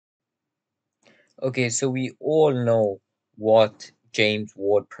Okay, so we all know what James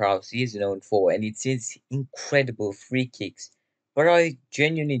Ward-Prowse is known for, and it's his incredible free kicks. But I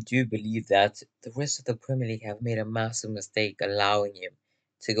genuinely do believe that the rest of the Premier League have made a massive mistake allowing him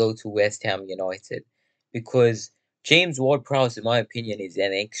to go to West Ham United, because James Ward-Prowse, in my opinion, is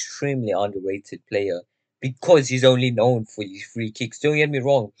an extremely underrated player because he's only known for his free kicks. Don't get me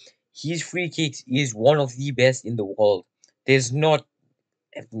wrong, his free kicks is one of the best in the world. There's not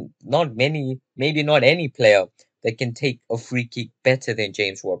many, maybe not any player that can take a free kick better than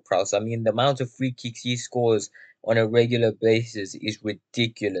James Ward-Prowse. I mean, the amount of free kicks he scores on a regular basis is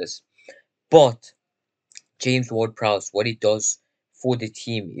ridiculous. But James Ward-Prowse, what he does for the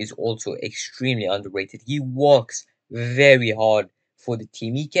team is also extremely underrated. He works very hard for the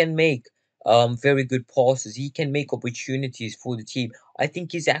team. He can make very good passes. He can make opportunities for the team. I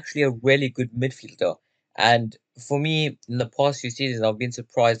think he's actually a really good midfielder. And for me, in the past few seasons, I've been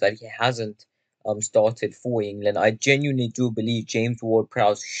surprised that he hasn't started for England. I genuinely do believe James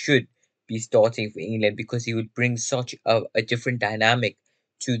Ward-Prowse should be starting for England because he would bring such a different dynamic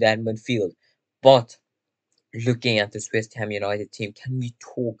to that midfield. But looking at this West Ham United team, can we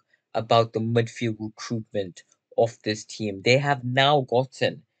talk about the midfield recruitment of this team? They have now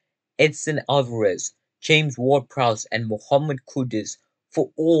gotten Edson Alvarez, James Ward-Prowse, and Mohamed Kudus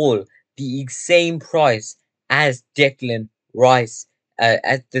for all the same price as Declan Rice.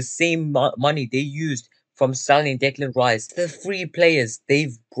 At the same money they used from selling Declan Rice, the three players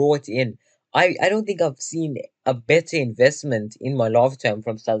they've brought in. I don't think I've seen a better investment in my lifetime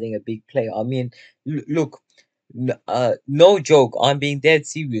from selling a big player. I mean, look, no joke, I'm being dead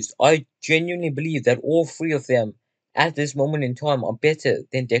serious. I genuinely believe that all three of them at this moment in time are better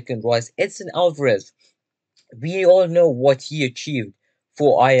than Declan Rice. Edson Alvarez, we all know what he achieved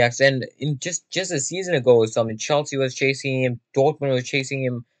for Ajax, and in just a season ago or something, Chelsea was chasing him, Dortmund was chasing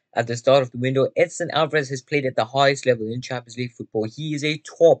him at the start of the window. Edson Alvarez has played at the highest level in Champions League football. He is a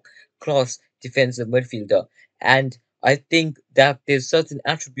top class defensive midfielder, and I think that there's certain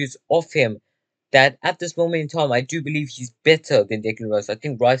attributes of him that at this moment in time, I do believe he's better than Declan Rice. I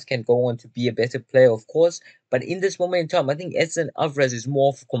think Rice can go on to be a better player, of course, but in this moment in time, I think Edson Alvarez is more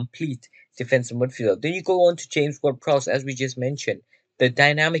of a complete defensive midfielder. Then you go on to James Ward-Prowse, as we just mentioned. The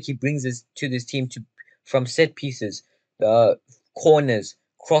dynamic he brings us to this team to from set pieces, corners,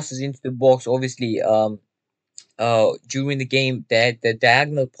 crosses into the box. Obviously, during the game, that the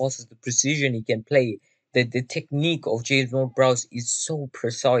diagonal passes, the precision he can play, the technique of James Ward-Prowse is so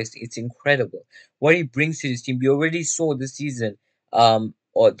precise. It's incredible what he brings to this team. We already saw this season,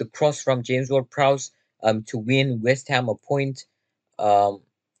 or the cross from James Ward-Prowse, to win West Ham a point. Um,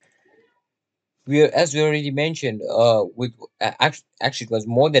 we as we already mentioned, with actually it was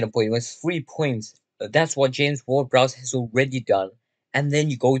more than a point. It was 3 points. That's what James Ward-Prowse has already done. And then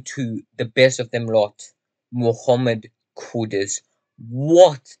you go to the best of them lot, Mohamed Kudus.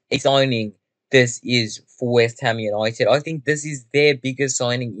 What a signing this is for West Ham United. I think this is their biggest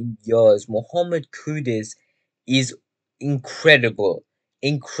signing in years. Mohamed Kudus is incredible.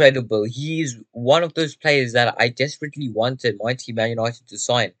 Incredible. He is one of those players that I desperately wanted my team Man United to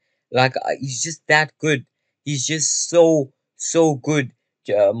sign. Like, he's just that good. He's just so good.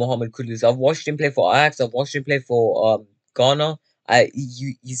 Mohamed Kudus. I've watched him play for Ajax. I've watched him play for Ghana.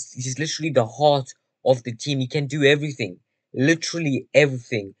 He's literally the heart of the team. He can do everything, literally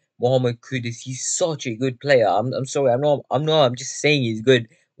everything. Mohamed Kudus. He's such a good player. I'm sorry. I'm just saying he's good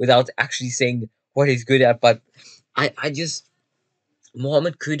without actually saying what he's good at. But I just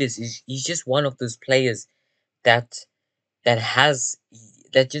Mohamed Kudus is he's just one of those players that that has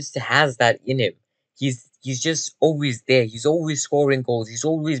that just has that in him. He's just always there. He's always scoring goals. He's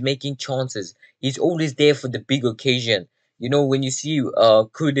always making chances. He's always there for the big occasion. You know, when you see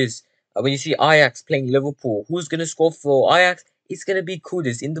Kudus, when you see Ajax playing Liverpool, who's gonna score for Ajax? It's gonna be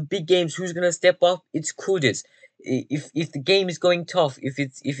Kudus. In the big games, who's gonna step up? It's Kudus. If the game is going tough, if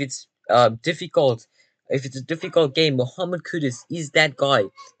it's difficult, if it's a difficult game, Mohamed Kudus is that guy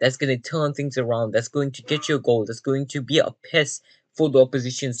that's going to turn things around, that's going to get you a goal, that's going to be a pest for the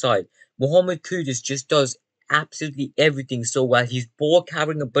opposition side. Mohamed Kudus just does absolutely everything so well. His ball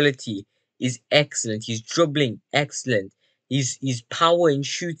carrying ability is excellent. His dribbling, excellent. His power in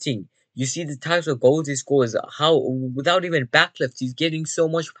shooting. You see the types of goals he scores, how without even backlifts, he's getting so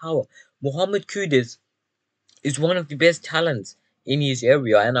much power. Mohamed Kudus is one of the best talents in his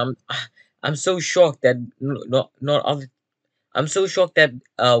area, and I'm so shocked that not other I'm so shocked that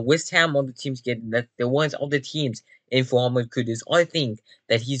West Ham other teams get that there weren't other teams in for Mohamed Kudus. I think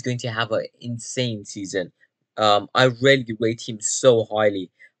that he's going to have an insane season. I really rate him so highly.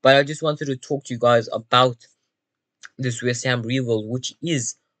 But I just wanted to talk to you guys about this West Ham rival, which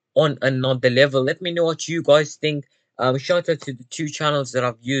is on another level. Let me know what you guys think. Shout out to the two channels that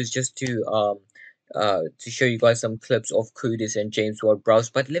I've used just to show you guys some clips of Kudus and James Ward-Prowse.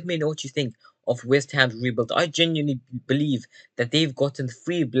 But let me know what you think of West Ham's rebuild. I genuinely believe that they've gotten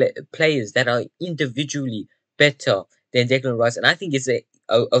three players that are individually better than Declan Rice, and I think it's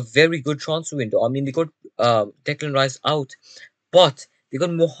a very good transfer window. I mean, they got Declan Rice out, but they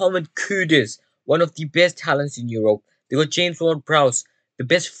got Mohamed Kudus, one of the best talents in Europe. They got James Ward-Prowse, the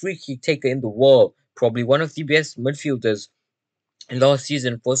best free kick taker in the world, probably one of the best midfielders last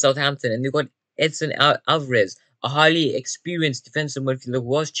season for Southampton. And they got Alvarez, a highly experienced defensive midfielder who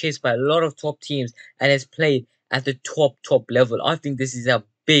was chased by a lot of top teams and has played at the top level. I think this is a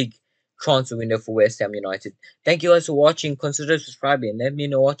big transfer window for West Ham United. Thank you guys for watching. Consider subscribing and let me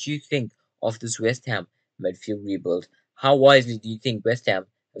know what you think of this West Ham midfield rebuild. How wisely do you think West Ham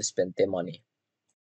have spent their money?